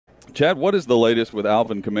Chad, what is the latest with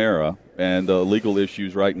Alvin Kamara and legal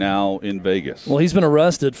issues right now in Vegas? Well, he's been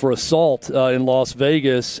arrested for assault in Las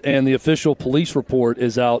Vegas, and the official police report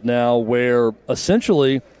is out now where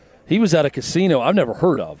essentially he was at a casino I've never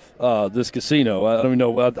heard of, this casino. I don't even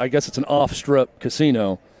know. I guess it's an off-strip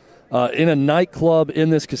casino. In a nightclub in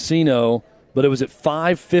this casino, but it was at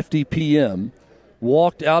 5:50 p.m.,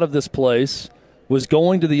 walked out of this place, was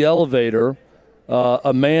going to the elevator.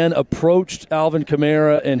 A man approached Alvin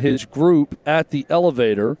Kamara and his group at the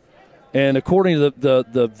elevator, and according to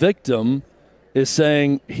the victim, is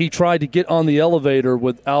saying he tried to get on the elevator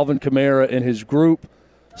with Alvin Kamara and his group.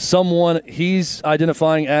 Someone he's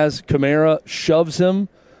identifying as Kamara shoves him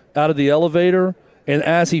out of the elevator, and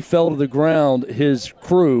as he fell to the ground, his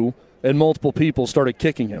crew and multiple people started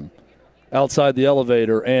kicking him outside the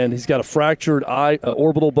elevator, and he's got a fractured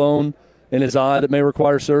orbital bone in his eye that may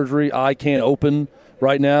require surgery. Eye can't open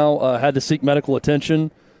right now, had to seek medical attention.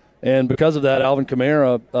 And because of that, Alvin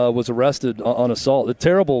Kamara was arrested on assault. A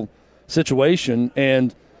terrible situation.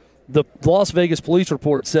 And the Las Vegas police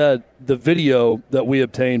report said the video that we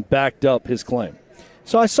obtained backed up his claim.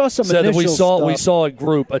 So I saw some said initial that we stuff. saw a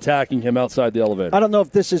group attacking him outside the elevator. I don't know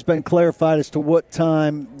if this has been clarified as to what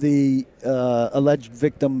time the alleged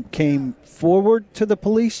victim came forward to the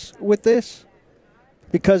police with this.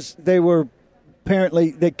 Because they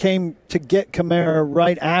came to get Kamara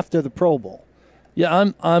right after the Pro Bowl.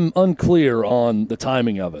 Yeah, I'm unclear on the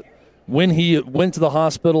timing of it. When he went to the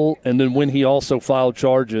hospital and then when he also filed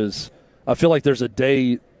charges, I feel like there's a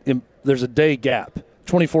day gap,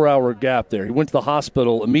 24-hour gap there. He went to the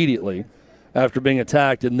hospital immediately after being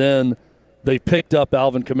attacked, and then they picked up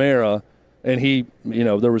Alvin Kamara, and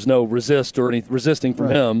there was no resisting from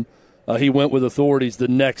him. He went with authorities the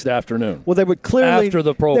next afternoon. Well, they would clearly after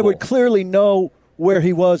the Pro Bowl. They would clearly know where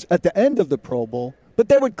he was at the end of the Pro Bowl, but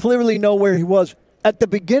they would clearly know where he was at the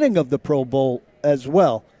beginning of the Pro Bowl as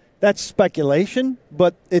well. That's speculation,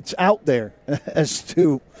 but it's out there as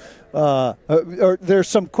to or there's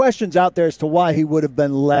some questions out there as to why he would have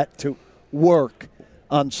been let to work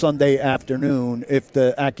on Sunday afternoon if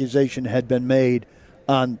the accusation had been made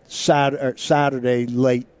on Saturday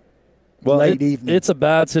late evening. It's a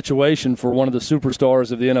bad situation for one of the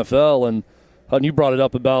superstars of the NFL, and you brought it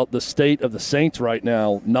up about the state of the Saints right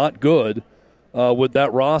now. Not good with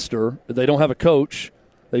that roster. They don't have a coach.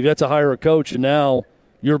 They've yet to hire a coach, and now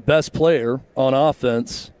your best player on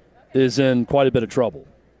offense is in quite a bit of trouble.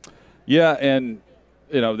 Yeah, and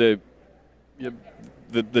the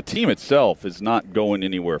team itself is not going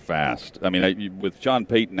anywhere fast. I mean, with Sean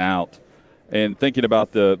Payton out and thinking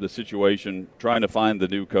about the situation, trying to find the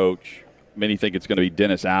new coach. Many think it's going to be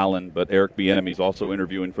Dennis Allen, but Eric Bieniemy is also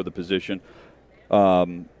interviewing for the position.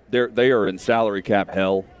 They are in salary cap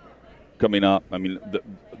hell coming up. I mean,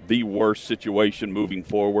 the worst situation moving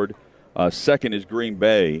forward. Second is Green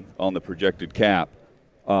Bay on the projected cap.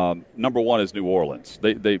 Number one is New Orleans.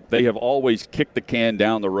 They have always kicked the can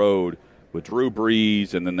down the road with Drew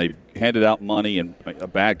Brees, and then they've handed out money and a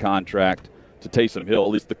bad contract to Taysom Hill, at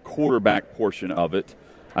least the quarterback portion of it.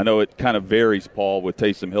 I know it kind of varies, Paul, with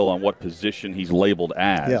Taysom Hill on what position he's labeled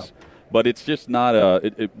as. Yeah. But it's just not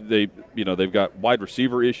they've got wide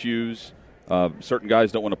receiver issues. Certain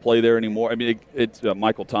guys don't want to play there anymore. I mean, it's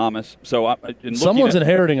Michael Thomas. So someone's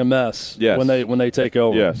inheriting a mess yes. when they take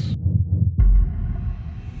over. Yes.